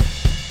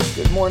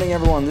Good morning,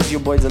 everyone. This is your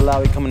boy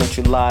Zalawi coming at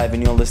you live,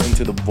 and you're listening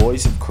to the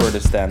Voice of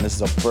Kurdistan. This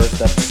is our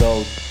first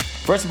episode.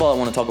 First of all, I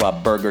want to talk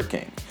about Burger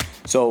King.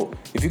 So,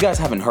 if you guys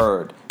haven't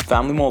heard,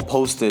 Family Mall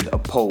posted a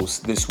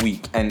post this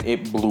week, and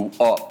it blew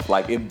up.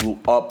 It blew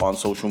up on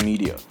social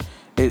media.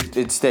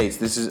 It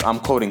states, I'm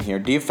quoting here,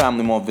 "Dear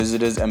Family Mall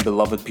visitors and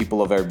beloved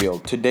people of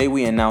Erbil, today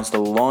we announced the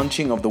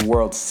launching of the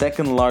world's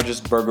second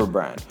largest burger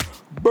brand,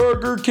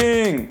 Burger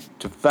King,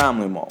 to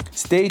Family Mall.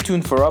 Stay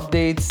tuned for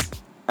updates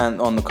and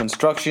on the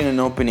construction and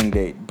opening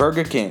date.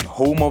 Burger King,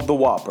 home of the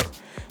Whopper."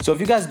 So if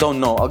you guys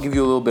don't know, I'll give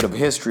you a little bit of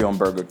history on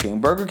Burger King.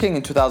 Burger King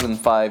in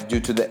 2005, due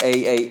to the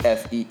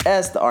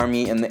AAFES, the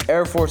Army and the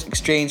Air Force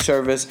Exchange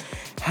Service,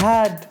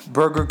 had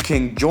Burger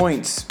King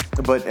joints,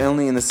 but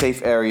only in the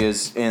safe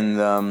areas in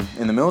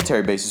the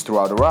military bases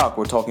throughout Iraq.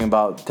 We're talking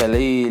about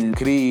Talil,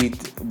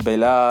 Crete,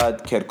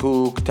 Balad,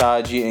 Kirkuk,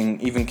 Taji,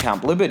 and even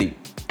Camp Liberty.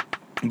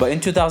 But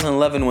in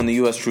 2011, when the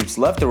US troops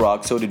left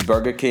Iraq, so did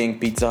Burger King,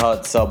 Pizza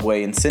Hut,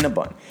 Subway, and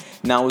Cinnabon.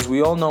 Now, as we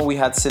all know, we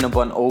had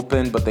Cinnabon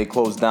open, but they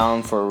closed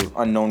down for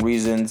unknown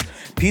reasons.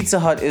 Pizza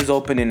Hut is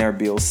open in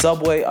Erbil.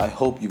 Subway, I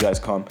hope you guys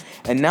come.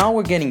 And now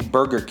we're getting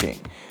Burger King.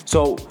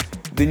 So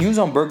the news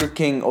on Burger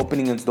King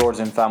opening its doors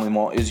in Family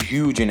Mall is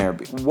huge in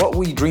Erbil. What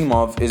we dream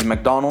of is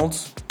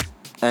McDonald's,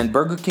 and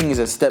Burger King is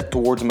a step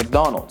towards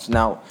McDonald's.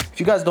 Now, if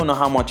you guys don't know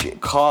how much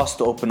it costs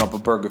to open up a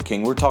Burger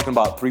King, we're talking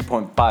about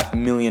 $3.5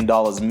 million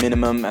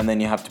minimum, and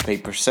then you have to pay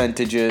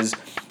percentages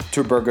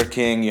to Burger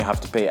King, you have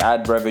to pay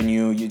ad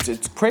revenue,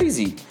 it's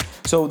crazy.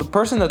 So the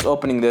person that's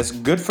opening this,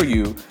 good for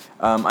you.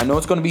 I know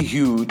it's going to be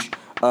huge.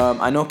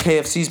 I know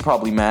KFC's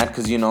probably mad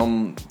because,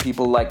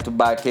 people like to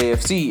buy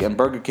KFC, and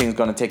Burger King's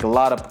going to take a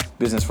lot of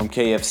business from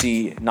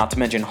KFC. Not to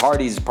mention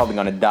Hardee's is probably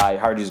going to die.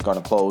 Hardee's is going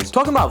to close.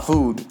 Talking about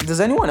food, does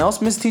anyone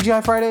else miss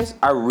TGI Fridays?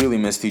 I really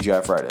miss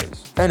TGI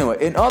Fridays. Anyway,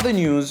 in other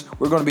news,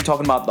 we're going to be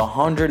talking about the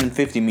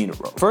 150-meter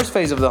road. First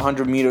phase of the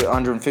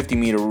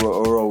 150-meter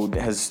road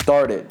has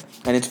started,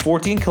 and it's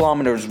 14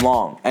 kilometers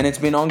long, and it's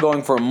been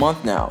ongoing for a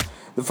month now.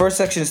 The first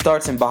section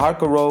starts in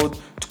Baharka Road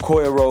to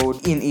Koya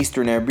Road in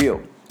eastern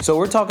Erbil. So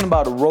we're talking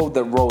about a road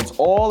that rolls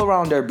all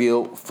around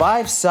Erbil,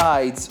 5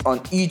 sides on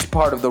each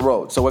part of the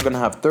road. So we're going to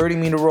have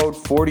 30-meter road,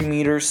 40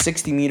 meters,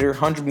 60 meter,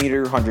 100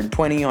 meter,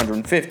 120,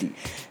 150.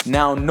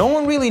 Now, no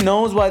one really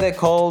knows why they're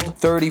called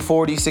 30,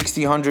 40,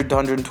 60, 100,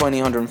 120,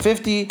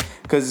 150,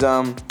 because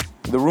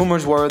the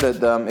rumors were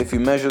that if you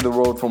measure the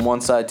road from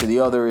one side to the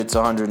other, it's a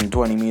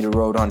 120-meter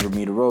road,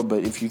 100-meter road.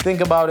 But if you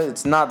think about it,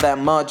 it's not that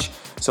much.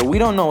 So we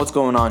don't know what's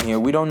going on here.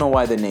 We don't know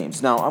why the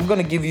names. Now, I'm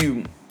going to give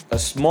you a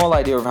small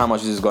idea of how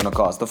much this is going to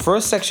cost. The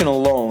first section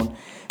alone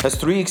has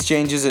 3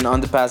 exchanges and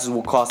underpasses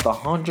will cost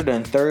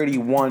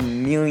 $131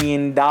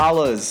 million.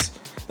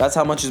 That's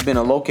how much has been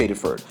allocated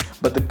for it.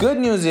 But the good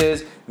news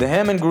is the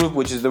Hammond Group,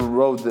 which is the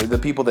road, the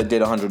people that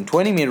did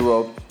 120-meter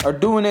road, are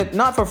doing it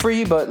not for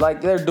free, but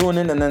they're doing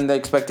it, and then they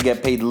expect to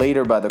get paid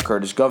later by the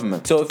Kurdish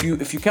government. So if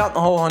you count the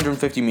whole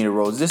 150-meter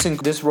roads,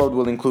 this road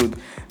will include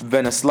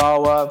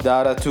Veneslawa,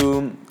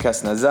 Daratum,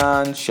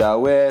 Kasnazan,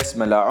 Shawes,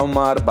 Mala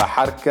Umar,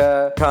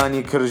 Baharka,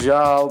 Kani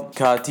Kirjal,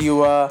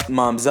 Katiwa,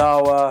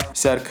 Mamzawa,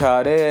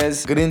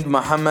 Sarkarez, Grind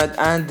Muhammad,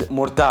 and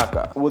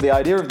Murtaka. Well, the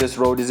idea of this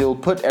road is it will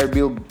put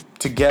Erbil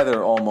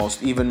together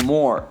almost even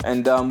more,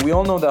 and we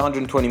all know that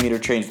 120-meter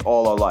changed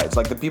all our lives.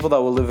 Like the people that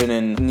were living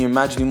in near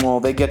Majdi Mall,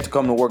 they get to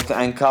come to work to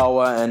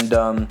Ankawa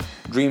and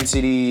Dream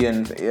City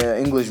and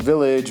English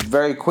Village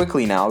very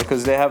quickly now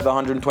because they have the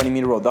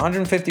 120-meter road. The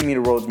 150-meter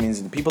roads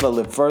means the people that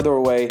live further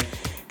away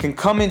can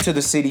come into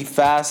the city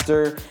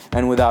faster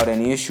and without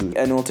any issue,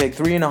 and it will take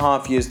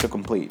 3.5 years to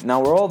complete.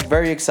 Now, we're all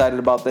very excited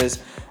about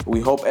this. We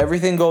hope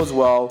everything goes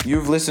well.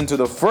 You've listened to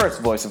the first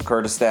Voice of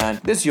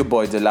Kurdistan. This is your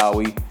boy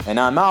Zalawi, and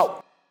I'm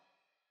out.